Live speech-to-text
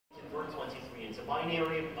it's a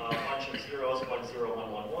binary bunch of zeros, 1, 0,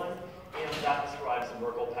 1, 1, 1, and that describes the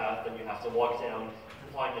Merkle path that you have to walk down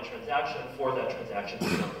to find the transaction for that transaction to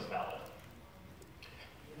become valid.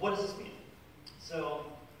 What does this mean? So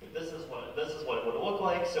this is what it would look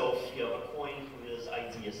like. So if you have a coin whose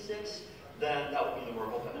ID is 6, then that would be the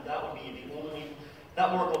Merkle path.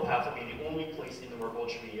 That Merkle path would be the only place in the Merkle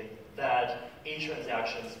tree that a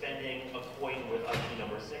transaction spending a coin with ID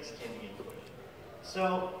number 6 can be included.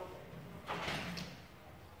 So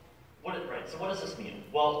what does this mean?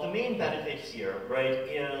 Well, the main benefit here, right,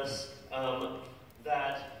 is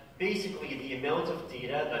that basically the amount of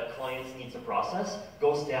data that clients need to process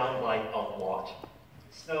goes down by a lot.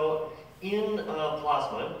 So in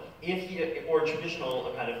Plasma, or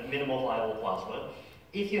traditional kind of minimal viable Plasma,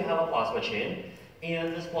 if you have a Plasma chain,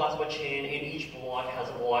 and this Plasma chain in each block has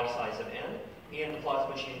a block size of n, and the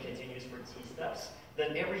Plasma chain continues for t steps,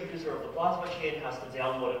 then every user of the Plasma chain has to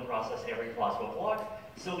download and process every Plasma block,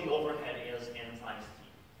 so the overhead is n times t.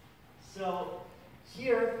 So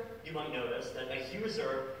here, you might notice that a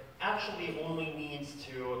user actually only needs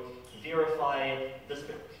to verify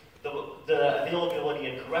the availability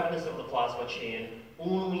and correctness of the Plasma chain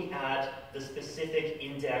only at the specific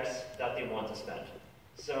index that they want to spend.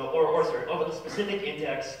 So, of the specific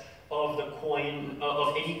index of the coin,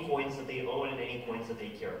 of any coins that they own and any coins that they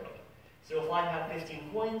care about. So if I have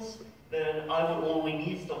 15 coins, then I would only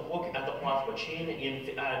need to look at the Plasma chain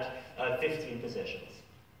at 15 positions.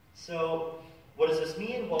 So what does this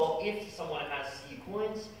mean? Well, if someone has C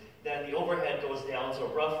coins, then the overhead goes down to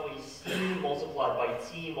roughly C multiplied by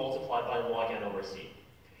T multiplied by log n over C.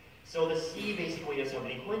 So the C basically is how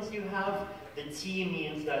many coins you have. The T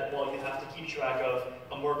means that, well, you have to keep track of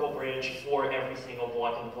a Merkle branch for every single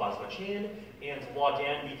block in the Plasma chain, and log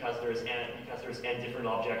n because there's n different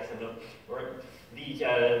objects in the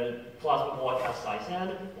Plasma block has size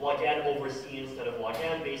n. Log n over C instead of log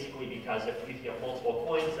n, basically because if you have multiple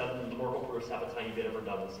coins, then the Merkle proofs have a tiny bit of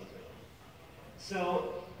redundancy to them.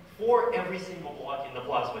 So for every single block in the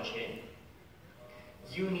Plasma chain,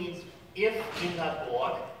 you need, if in that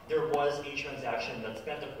block there was a transaction that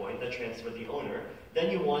spent a coin that transferred the owner,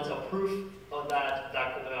 then you want a proof of that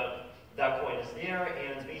coin is there,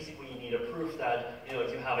 and basically you need a proof that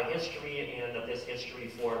you have a history and that this history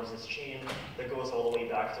forms this chain that goes all the way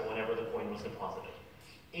back to whenever the coin was deposited.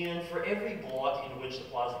 And for every block in which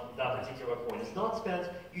that particular coin is not spent,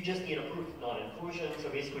 you just need a proof of non-inclusion, so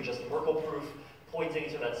basically just a Merkle proof pointing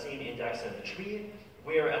to that same index in the tree,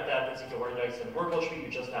 where at that particular index in the Merkle tree, you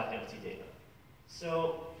just have empty data.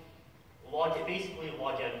 So basically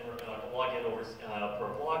log n over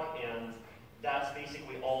per block, and that's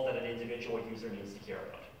basically all that an individual user needs to care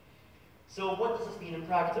about. So what does this mean in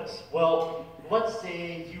practice? Well, let's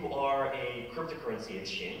say you are a cryptocurrency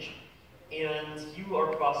exchange, and you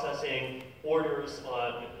are processing orders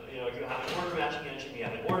on, you have an order matching engine, you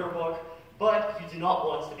have an order book, but you do not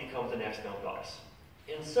want to become the next Mt. Gox.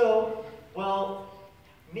 And so, well,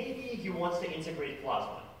 maybe you want to integrate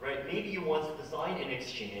Plasma, right? Maybe you want to design an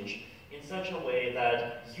exchange in such a way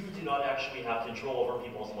that you do not actually have control over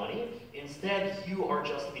people's money. Instead, you are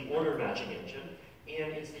just the order matching engine,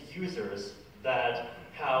 and it's the users that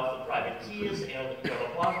have the private keys, and you have a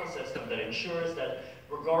Plasma system that ensures that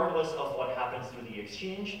regardless of what happens through the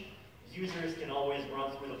exchange, users can always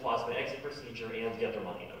run through the Plasma exit procedure and get their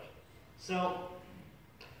money out. So,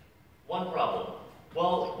 one problem.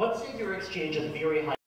 Well, let's say your exchange is very high